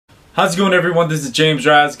How's it going, everyone? This is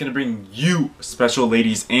jamesrise, going to bring you, special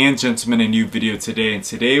ladies and gentlemen, a new video today. And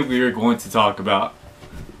today we are going to talk about,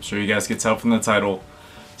 I'm sure you guys can tell from the title,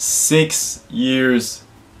 6 years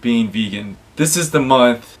being vegan. This is the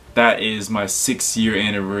month that is my 6-year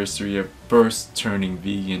anniversary of first turning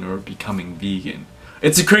vegan or becoming vegan.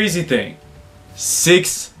 It's a crazy thing.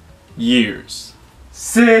 6 years.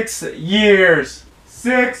 6 years.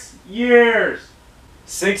 6 years.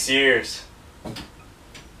 6 years.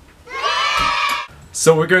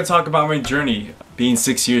 So we're going to talk about my journey being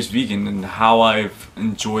 6 years vegan and how I've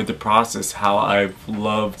enjoyed the process, how I've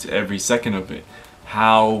loved every second of it,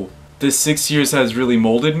 how this 6 years has really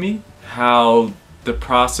molded me, how the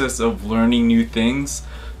process of learning new things,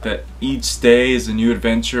 that each day is a new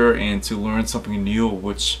adventure and to learn something new,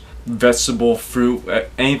 which vegetable, fruit,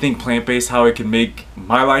 anything plant-based, how it can make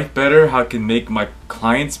my life better, how it can make my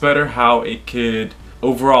clients better, how it could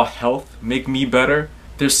overall health make me better.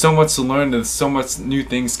 There's so much to learn. There's so much new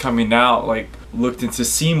things coming out. Like, looked into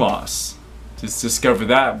sea moss, just discovered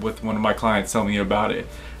that with one of my clients telling me about it.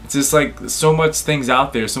 It's just like so much things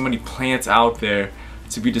out there, so many plants out there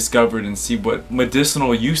to be discovered and see what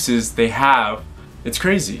medicinal uses they have. It's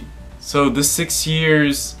crazy. So the 6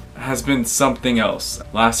 years has been something else.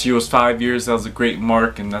 Last year was 5 years. That was a great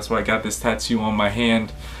mark, and that's why I got this tattoo on my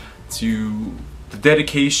hand, to the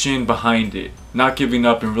dedication behind it, not giving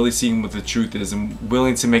up and really seeing what the truth is and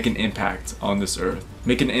willing to make an impact on this earth,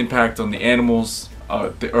 make an impact on the animals,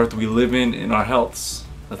 the earth we live in, and our healths.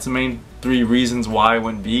 That's the main 3 reasons why I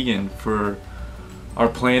went vegan: for our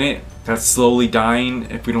planet that's slowly dying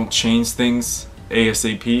if we don't change things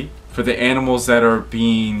ASAP, for the animals that are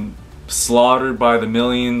being slaughtered by the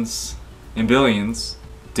millions and billions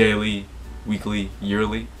daily, weekly,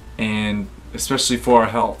 yearly, and especially for our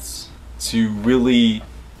healths, to really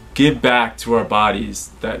give back to our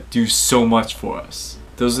bodies that do so much for us.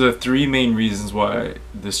 Those are the 3 main reasons why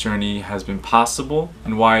this journey has been possible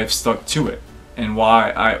and why I've stuck to it, and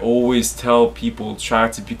why I always tell people try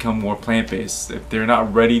to become more plant-based. If they're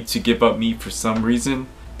not ready to give up meat for some reason,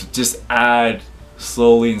 just add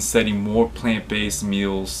slowly and steady more plant-based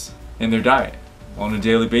meals in their diet on a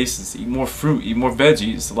daily basis. Eat more fruit, eat more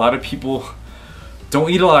veggies. A lot of people don't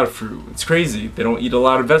eat a lot of fruit. It's crazy. They don't eat a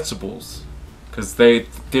lot of vegetables because they're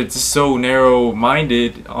just so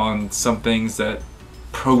narrow-minded on some things. That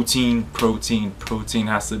protein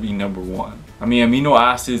has to be number 1. I mean, amino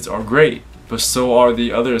acids are great, but so are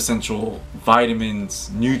the other essential vitamins,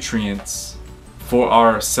 nutrients for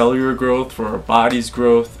our cellular growth, for our body's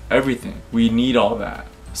growth, everything. We need all that.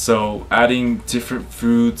 So adding different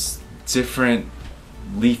fruits, different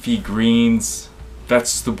leafy greens,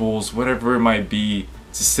 vegetables, whatever it might be,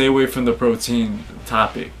 to stay away from the protein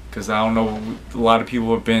topic. Because I don't know, a lot of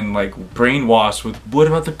people have been like brainwashed with, what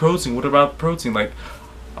about the protein? What about the protein? Like,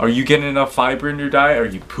 are you getting enough fiber in your diet? Are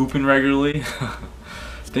you pooping regularly?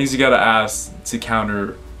 Things you gotta ask to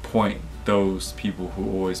counterpoint those people who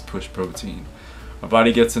always push protein. Our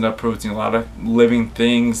body gets enough protein. A lot of living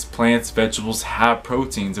things, plants, vegetables have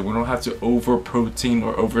proteins, and we don't have to over protein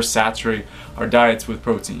or oversaturate our diets with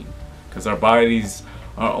protein, because our bodies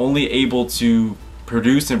are only able to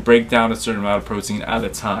produce and break down a certain amount of protein at a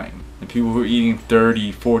time. And people who are eating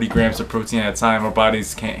 30, 40 grams of protein at a time, our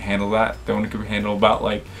bodies can't handle that. They only can handle about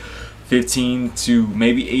like 15 to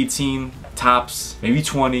maybe 18 tops, maybe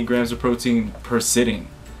 20 grams of protein per sitting.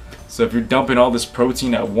 So if you're dumping all this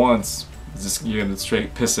protein at once, you're gonna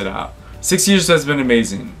straight piss it out. 6 years has been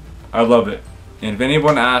amazing. I love it. And if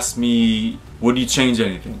anyone asks me, would you change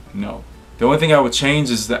anything? No. The only thing I would change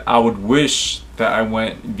is that I would wish that I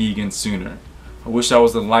went vegan sooner. I wish I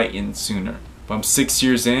was enlightened sooner. But I'm 6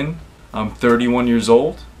 years in, I'm 31 years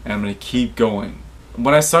old, and I'm gonna keep going.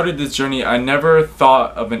 When I started this journey, I never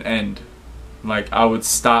thought of an end. Like, I would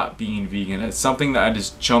stop being vegan. It's something that I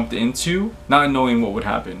just jumped into, not knowing what would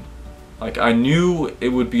happen. Like, I knew it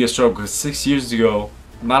would be a struggle, because 6 years ago,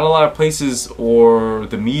 not a lot of places or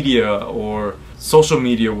the media or social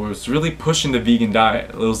media was really pushing the vegan diet.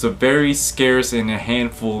 It was a very scarce and a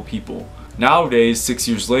handful of people. Nowadays, 6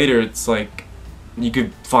 years later, it's like you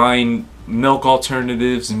could find milk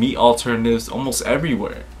alternatives, meat alternatives almost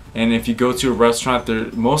everywhere. And if you go to a restaurant,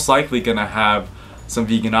 they're most likely gonna have some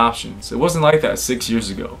vegan options. It wasn't like that 6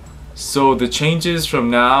 years ago. So the changes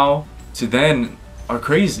from now to then are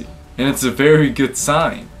crazy. And it's a very good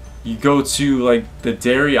sign. You go to like the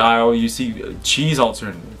dairy aisle, you see cheese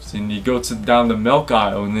alternatives, and you go to down the milk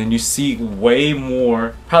aisle, and then you see way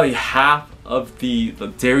more, probably half of the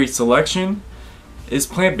dairy selection is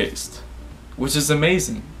plant-based, which is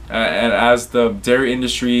amazing. And as the dairy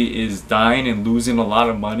industry is dying and losing a lot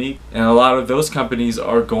of money, and a lot of those companies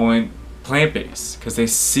are going plant-based because they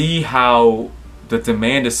see how the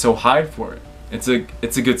demand is so high for it. It's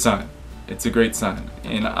a good sign. It's a great sign,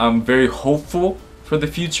 and I'm very hopeful for the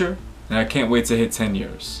future, and I can't wait to hit 10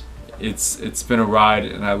 years. It's been a ride,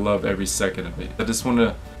 and I love every second of it. I just want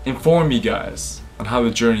to inform you guys on how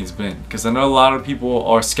the journey's been, because I know a lot of people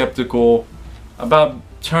are skeptical about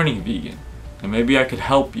turning vegan, and maybe I could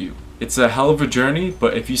help you. It's a hell of a journey,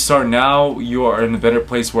 but if you start now, you are in a better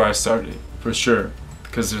place where I started, for sure,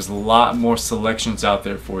 because there's a lot more selections out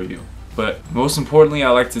there for you. But most importantly, I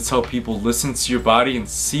like to tell people, listen to your body and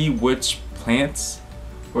see which plants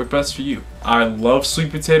work best for you. I love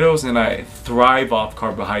sweet potatoes, and I thrive off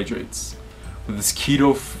carbohydrates. With this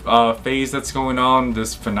keto phase that's going on,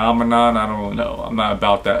 this phenomenon, I don't know, I'm not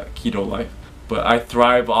about that keto life, but I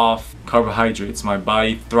thrive off carbohydrates. My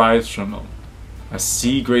body thrives from them. I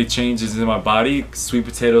see great changes in my body. Sweet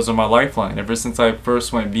potatoes are my lifeline. Ever since I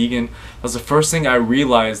first went vegan, that was the first thing I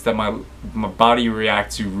realized that my body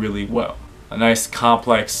reacts to really well. A nice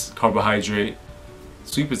complex carbohydrate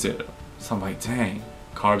sweet potato. So I'm like, dang,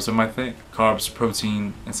 carbs are my thing. Carbs,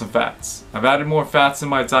 protein, and some fats. I've added more fats in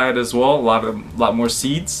my diet as well. A lot more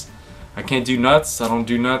seeds. I can't do nuts. I don't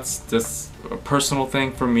do nuts. That's a personal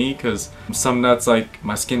thing for me, because some nuts, like,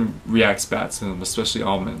 my skin reacts bad to them, especially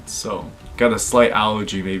almonds. So got a slight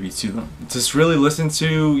allergy maybe to them. Just really listen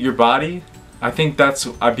to your body. I think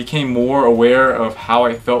I became more aware of how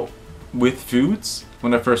I felt with foods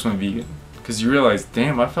when I first went vegan, because you realize,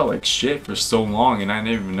 damn, I felt like shit for so long and I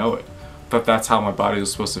didn't even know it. I thought that's how my body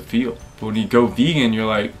was supposed to feel. But when you go vegan, you're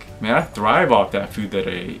like, man, I thrive off that food that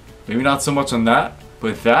I ate. Maybe not so much on that,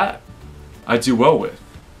 but that I do well with.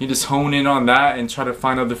 You just hone in on that and try to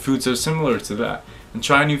find other foods that are similar to that, and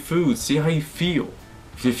try new foods, see how you feel.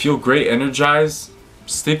 If you feel great, energized,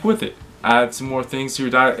 stick with it. Add some more things to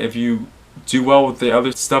your diet. If you do well with the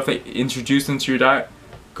other stuff that you introduce into your diet,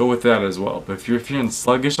 go with that as well. But if you're feeling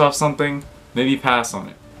sluggish off something, maybe pass on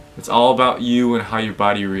it. It's all about you and how your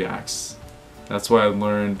body reacts. That's what I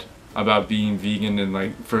learned about being vegan and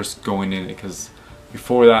like first going in it, because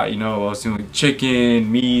before that, you know, I was doing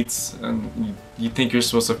chicken, meats, and you think you're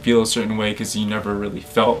supposed to feel a certain way because you never really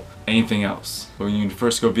felt anything else. But when you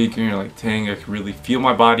first go vegan, you're like, dang, I can really feel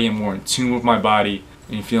my body, I'm more in tune with my body,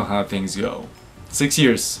 and you feel how things go. 6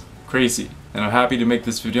 years, crazy. And I'm happy to make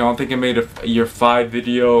this video. I don't think I made a year 5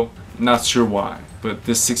 video, not sure why, but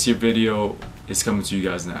this 6-year video is coming to you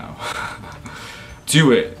guys now.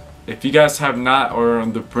 Do it. If you guys have not, or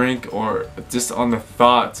on the brink, or just on the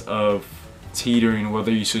thought of teetering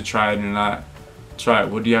whether you should try it or not, try it.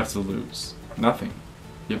 What do you have to lose? Nothing.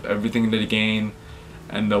 You have everything to gain,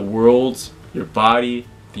 and the world, your body,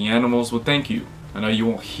 the animals will thank you. I know you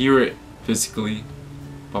won't hear it physically,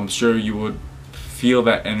 but I'm sure you would feel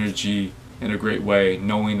that energy in a great way,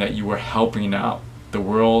 knowing that you were helping out the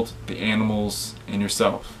world, the animals, and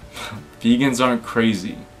yourself. Vegans aren't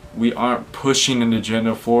crazy. We aren't pushing an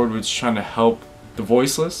agenda forward. We're just trying to help the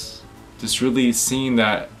voiceless. Just really seeing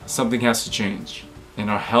that something has to change, and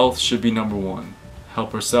our health should be #1.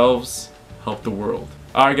 Help ourselves, help the world.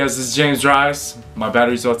 Alright guys, this is James Rise. My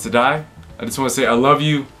battery's about to die. I just want to say I love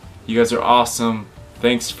you. You guys are awesome.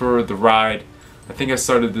 Thanks for the ride. I think I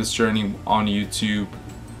started this journey on YouTube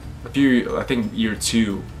I think year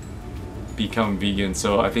 2, become vegan,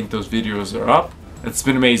 so I think those videos are up. It's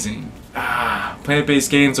been amazing.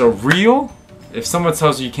 Plant-based gains are real. If someone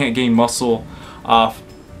tells you you can't gain muscle off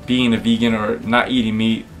being a vegan or not eating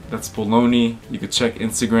meat, that's baloney. You could check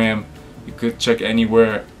Instagram, you could check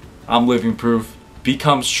anywhere. I'm living proof.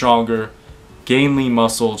 Become stronger, gain lean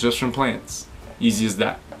muscle just from plants. Easy as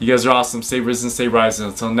that. You guys are awesome. Stay risen, stay rising.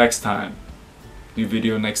 Until next time. New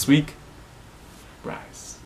video next week.